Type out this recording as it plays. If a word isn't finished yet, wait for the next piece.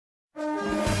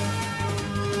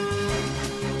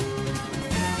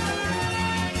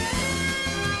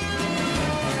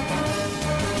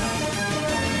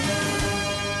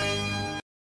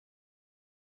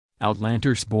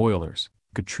Outlander spoilers.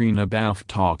 Caitriona Balfe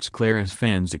talks Claire as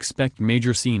fans expect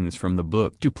major scenes from the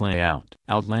book to play out.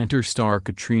 Outlander star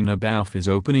Caitriona Balfe is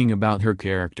opening about her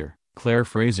character, Claire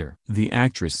Fraser. The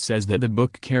actress says that the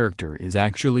book character is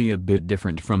actually a bit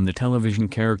different from the television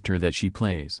character that she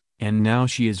plays, and now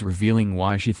she is revealing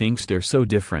why she thinks they're so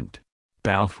different.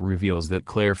 Balfe reveals that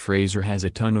Claire Fraser has a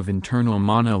ton of internal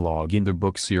monologue in the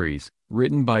book series,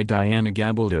 written by Diana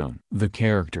Gabaldon. The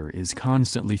character is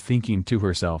constantly thinking to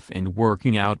herself and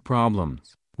working out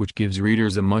problems, which gives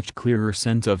readers a much clearer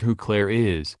sense of who Claire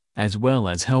is, as well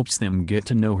as helps them get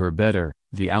to know her better,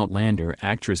 the Outlander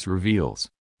actress reveals.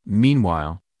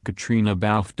 Meanwhile, Caitriona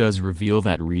Balfe does reveal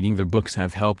that reading the books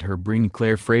have helped her bring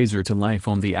Claire Fraser to life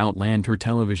on the Outlander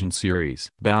television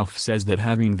series. Balfe says that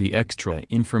having the extra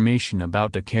information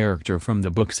about the character from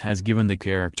the books has given the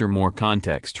character more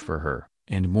context for her,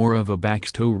 and more of a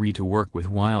backstory to work with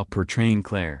while portraying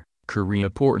Claire, Korea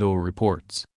Portal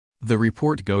reports. The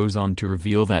report goes on to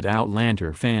reveal that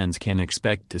Outlander fans can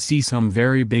expect to see some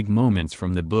very big moments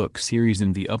from the book series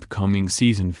in the upcoming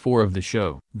season 4 of the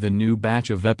show. The new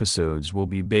batch of episodes will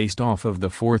be based off of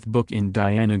the fourth book in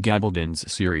Diana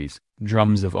Gabaldon's series,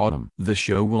 Drums of Autumn. The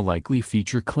show will likely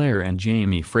feature Claire and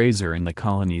Jamie Fraser in the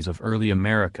colonies of early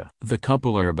America. The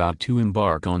couple are about to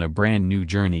embark on a brand new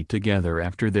journey together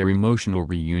after their emotional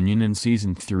reunion in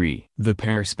season 3. The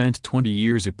pair spent 20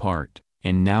 years apart,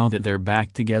 and now that they're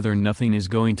back together, nothing is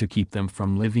going to keep them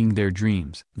from living their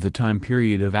dreams. The time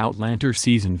period of Outlander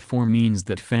season 4 means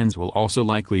that fans will also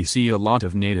likely see a lot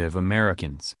of Native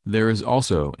Americans. There is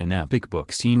also an epic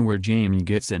book scene where Jamie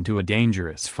gets into a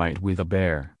dangerous fight with a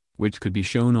bear, which could be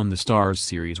shown on the Starz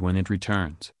series when it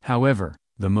returns. However,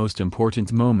 the most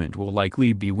important moment will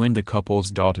likely be when the couple's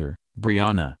daughter,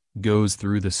 Brianna, goes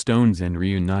through the stones and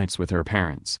reunites with her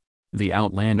parents. The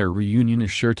Outlander reunion is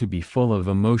sure to be full of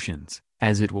emotions,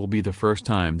 as it will be the first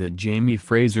time that Jamie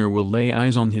Fraser will lay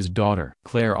eyes on his daughter.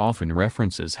 Claire often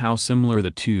references how similar the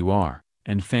two are,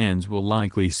 and fans will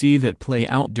likely see that play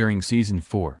out during season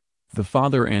 4. The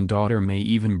father and daughter may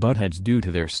even butt heads due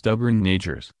to their stubborn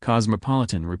natures.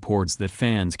 Cosmopolitan reports that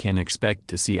fans can expect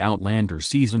to see Outlander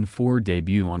season 4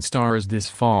 debut on Starz this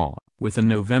fall, with a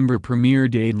November premiere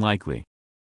date likely.